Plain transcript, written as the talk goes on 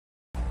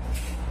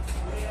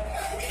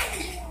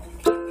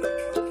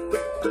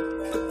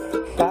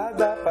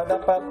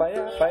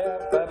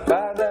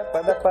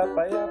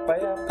papaya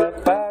paia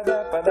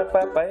papada pada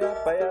papaya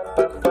paia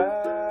papá.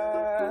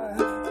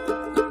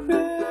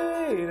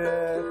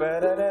 Pira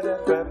pararara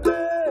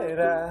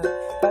papera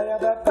paia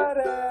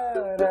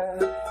paparara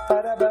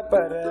para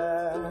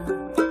papará.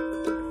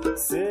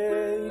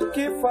 Sei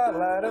que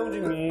falaram de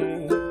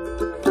mim,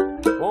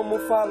 como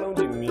falam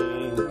de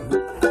mim.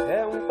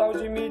 É um tal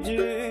de me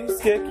diz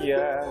que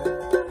há.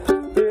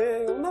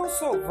 Eu não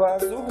sou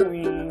vaso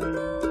ruim,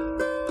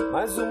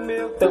 mas o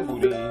meu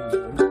tamborim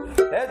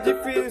é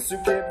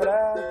difícil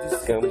quebrar,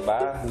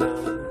 descambar,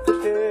 não.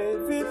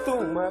 Evito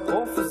uma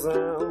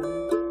confusão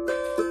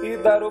e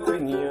dar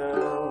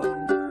opinião.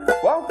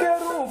 Qualquer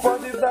um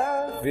pode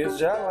dar,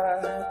 veja lá.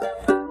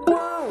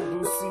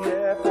 Quando se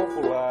é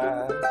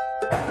popular,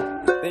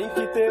 tem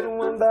que ter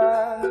um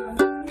andar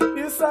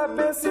e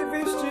saber se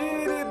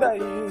vestir, e daí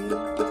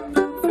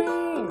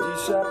vim de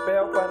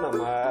chapéu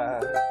Panamá,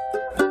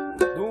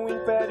 do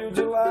império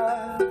de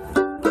lá,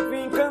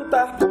 vim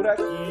cantar por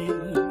aqui.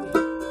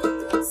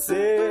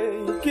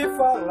 Sei que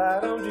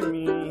falaram de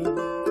mim,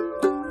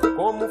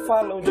 como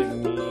falam de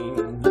mim.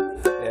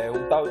 É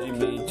um tal de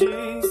me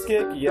diz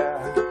que há.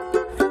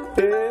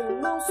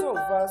 Eu não sou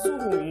vaso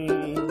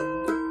ruim,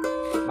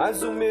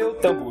 mas o meu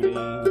tamborim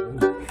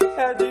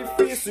é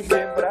difícil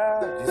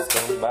quebrar,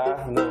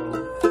 descambar, não.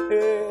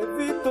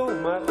 Evito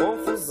uma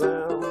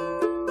confusão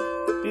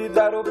e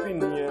dar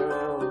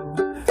opinião.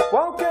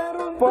 Qualquer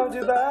um pode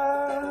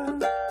dar.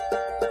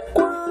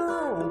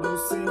 Quando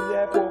se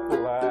é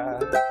popular,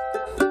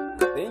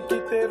 tem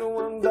que ter um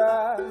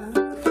andar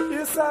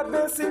e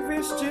saber se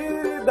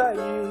vestir, e daí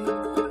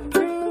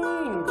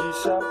vim de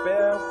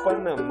chapéu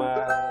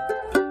Panamá,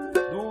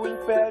 do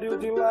império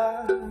de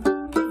lá,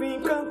 vim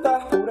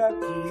cantar por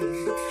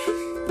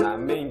aqui. Na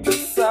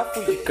mendiça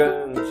fui de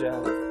canja,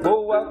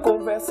 boa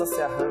conversa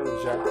se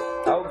arranja.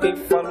 Alguém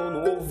falou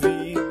no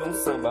ouvido um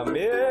samba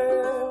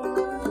meu,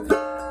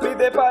 me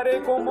deparei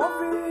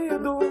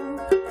comovido,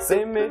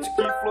 semente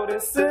que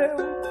floresceu.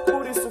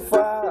 Por isso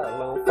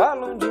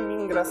falam de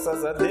mim,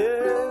 graças a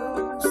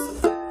Deus.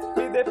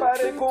 Me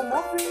deparei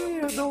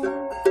comovido,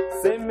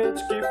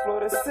 semente que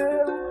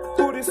floresceu.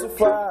 Por isso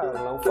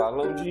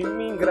falam de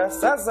mim,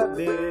 graças a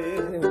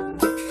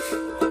Deus.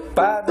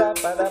 Pada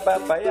pada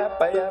papaya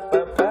paia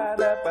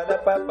papada pada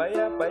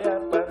papaya paia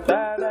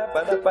patada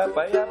pada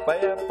papaya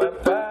paia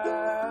papá.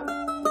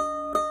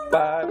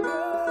 Para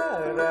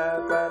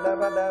pada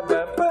pada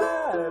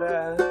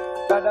papara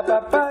pada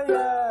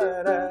papaya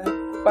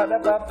pada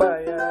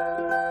papaya